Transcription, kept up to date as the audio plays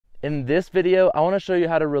In this video, I want to show you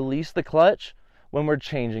how to release the clutch when we're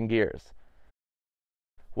changing gears.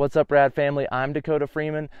 What's up, Rad family? I'm Dakota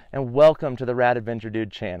Freeman, and welcome to the Rad Adventure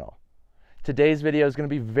Dude channel. Today's video is going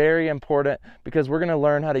to be very important because we're going to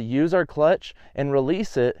learn how to use our clutch and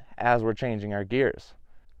release it as we're changing our gears.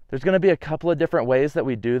 There's going to be a couple of different ways that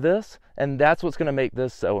we do this, and that's what's going to make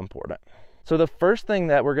this so important. So the first thing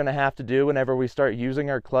that we're going to have to do whenever we start using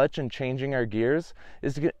our clutch and changing our gears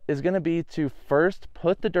is going to be to first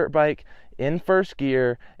put the dirt bike in first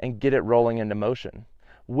gear and get it rolling into motion.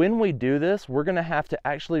 When we do this, we're going to have to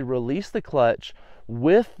actually release the clutch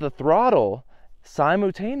with the throttle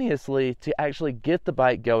simultaneously to actually get the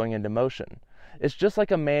bike going into motion. It's just like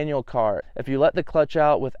a manual car. If you let the clutch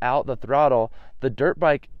out without the throttle, the dirt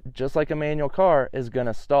bike, just like a manual car, is going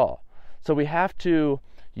to stall. So we have to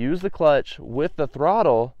use the clutch with the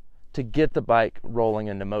throttle to get the bike rolling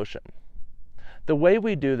into motion. The way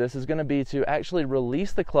we do this is going to be to actually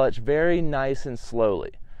release the clutch very nice and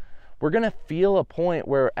slowly. We're going to feel a point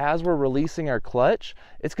where as we're releasing our clutch,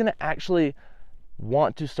 it's going to actually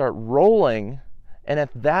want to start rolling, and at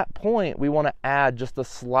that point we want to add just the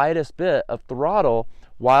slightest bit of throttle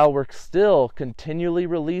while we're still continually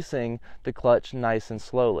releasing the clutch nice and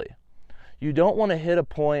slowly. You don't want to hit a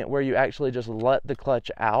point where you actually just let the clutch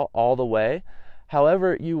out all the way.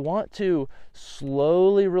 However, you want to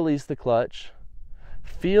slowly release the clutch,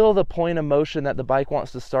 feel the point of motion that the bike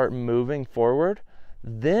wants to start moving forward,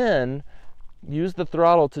 then use the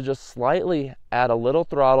throttle to just slightly add a little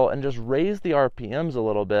throttle and just raise the RPMs a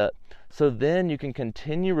little bit. So then you can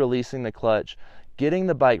continue releasing the clutch, getting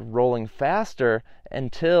the bike rolling faster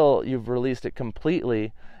until you've released it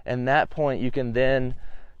completely. And at that point, you can then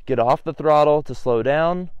get off the throttle to slow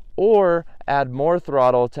down or add more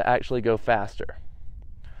throttle to actually go faster.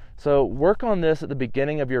 So work on this at the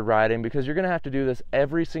beginning of your riding because you're going to have to do this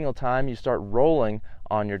every single time you start rolling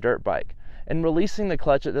on your dirt bike. And releasing the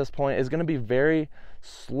clutch at this point is going to be very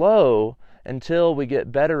slow until we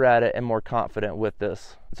get better at it and more confident with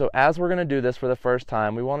this. So as we're going to do this for the first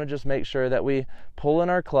time, we want to just make sure that we pull in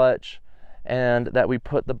our clutch and that we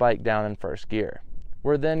put the bike down in first gear.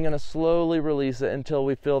 We're then going to slowly release it until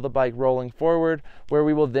we feel the bike rolling forward, where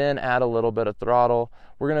we will then add a little bit of throttle.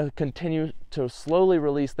 We're going to continue to slowly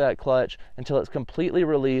release that clutch until it's completely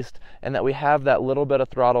released and that we have that little bit of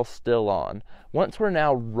throttle still on. Once we're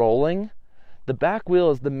now rolling, the back wheel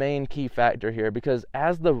is the main key factor here because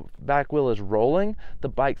as the back wheel is rolling, the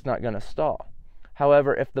bike's not going to stall.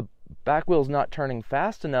 However, if the back wheel is not turning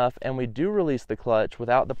fast enough and we do release the clutch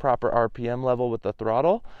without the proper RPM level with the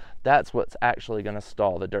throttle, that's what's actually going to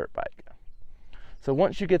stall the dirt bike. So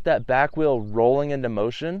once you get that back wheel rolling into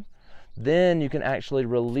motion, then you can actually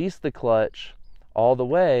release the clutch all the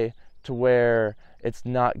way to where it's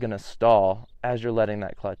not going to stall as you're letting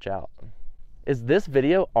that clutch out. Is this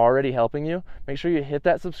video already helping you? Make sure you hit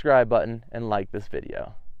that subscribe button and like this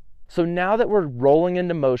video. So now that we're rolling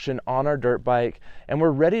into motion on our dirt bike and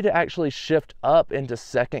we're ready to actually shift up into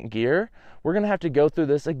second gear, we're going to have to go through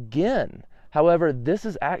this again. However, this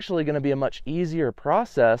is actually going to be a much easier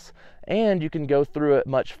process and you can go through it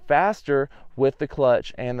much faster with the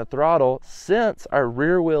clutch and the throttle since our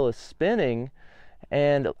rear wheel is spinning,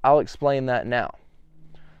 and I'll explain that now.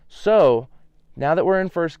 So now that we're in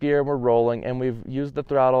first gear, we're rolling and we've used the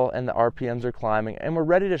throttle and the RPMs are climbing and we're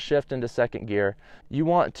ready to shift into second gear, you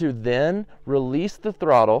want to then release the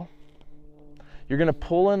throttle. You're going to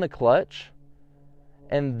pull in the clutch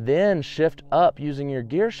and then shift up using your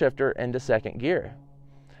gear shifter into second gear.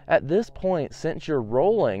 At this point, since you're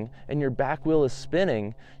rolling and your back wheel is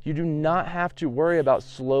spinning, you do not have to worry about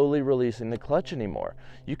slowly releasing the clutch anymore.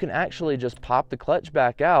 You can actually just pop the clutch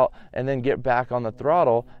back out and then get back on the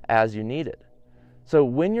throttle as you need it. So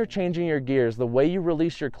when you're changing your gears, the way you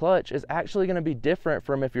release your clutch is actually going to be different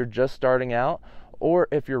from if you're just starting out or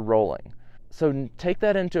if you're rolling. So take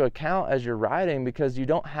that into account as you're riding because you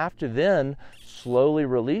don't have to then slowly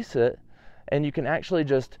release it, and you can actually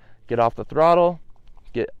just get off the throttle,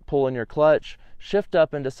 pull in your clutch, shift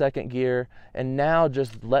up into second gear, and now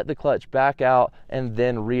just let the clutch back out and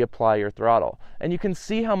then reapply your throttle. And you can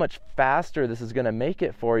see how much faster this is going to make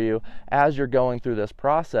it for you as you're going through this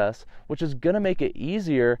process, which is going to make it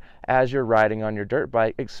easier as you're riding on your dirt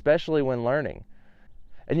bike, especially when learning.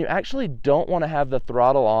 And you actually don't want to have the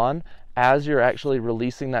throttle on as you're actually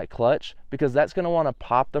releasing that clutch because that's going to want to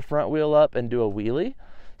pop the front wheel up and do a wheelie.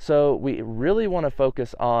 So we really want to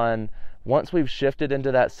focus on, once we've shifted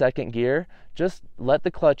into that second gear, just let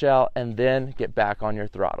the clutch out and then get back on your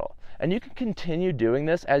throttle. And you can continue doing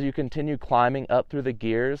this as you continue climbing up through the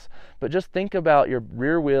gears, but just think about your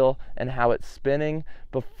rear wheel and how it's spinning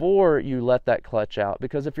before you let that clutch out.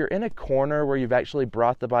 Because if you're in a corner where you've actually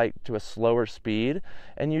brought the bike to a slower speed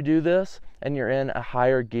and you do this and you're in a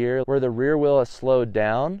higher gear where the rear wheel is slowed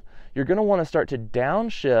down, you're going to want to start to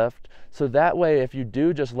downshift, so that way if you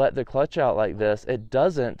do just let the clutch out like this, it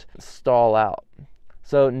doesn't stall out.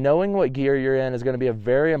 So knowing what gear you're in is going to be a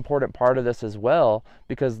very important part of this as well,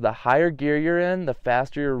 because the higher gear you're in, the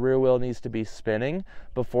faster your rear wheel needs to be spinning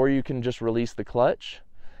before you can just release the clutch.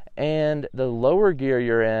 And the lower gear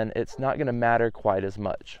you're in, it's not going to matter quite as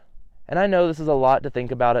much. And I know this is a lot to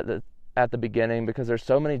think about at the beginning, because there's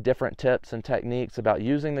so many different tips and techniques about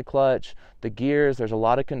using the clutch, the gears, there's a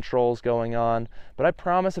lot of controls going on, but I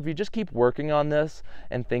promise if you just keep working on this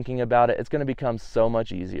and thinking about it, it's going to become so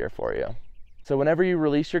much easier for you. So whenever you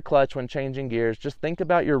release your clutch when changing gears, just think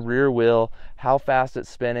about your rear wheel, how fast it's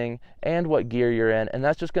spinning, and what gear you're in, and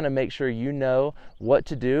that's just going to make sure you know what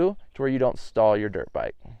to do to where you don't stall your dirt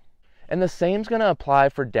bike. And the same is going to apply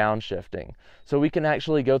for downshifting. So we can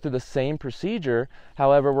actually go through the same procedure.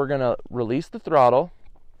 However, we're going to release the throttle,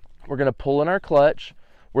 we're going to pull in our clutch,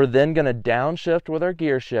 we're then going to downshift with our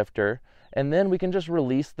gear shifter, and then we can just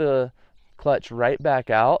release the clutch right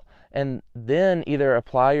back out, and then either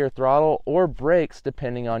apply your throttle or brakes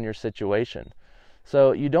depending on your situation.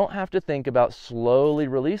 So you don't have to think about slowly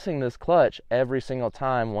releasing this clutch every single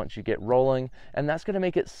time once you get rolling, and that's going to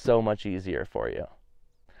make it so much easier for you.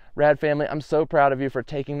 Rad family, I'm so proud of you for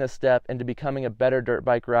taking this step into becoming a better dirt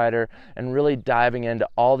bike rider and really diving into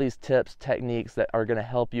all these tips, techniques that are going to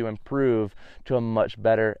help you improve to a much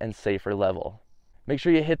better and safer level. Make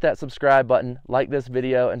sure you hit that subscribe button, like this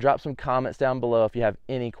video, and drop some comments down below if you have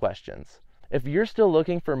any questions. If you're still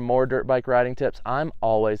looking for more dirt bike riding tips, I'm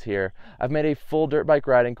always here. I've made a full dirt bike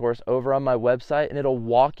riding course over on my website, and it'll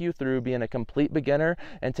walk you through being a complete beginner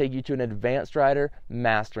and take you to an advanced rider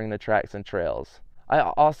mastering the tracks and trails. I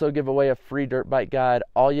also give away a free dirt bike guide.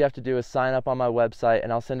 All you have to do is sign up on my website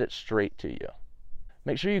and I'll send it straight to you.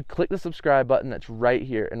 Make sure you click the subscribe button that's right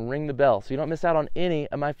here and ring the bell so you don't miss out on any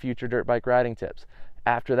of my future dirt bike riding tips.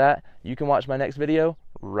 After that, you can watch my next video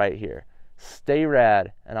right here. Stay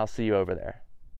rad, and I'll see you over there.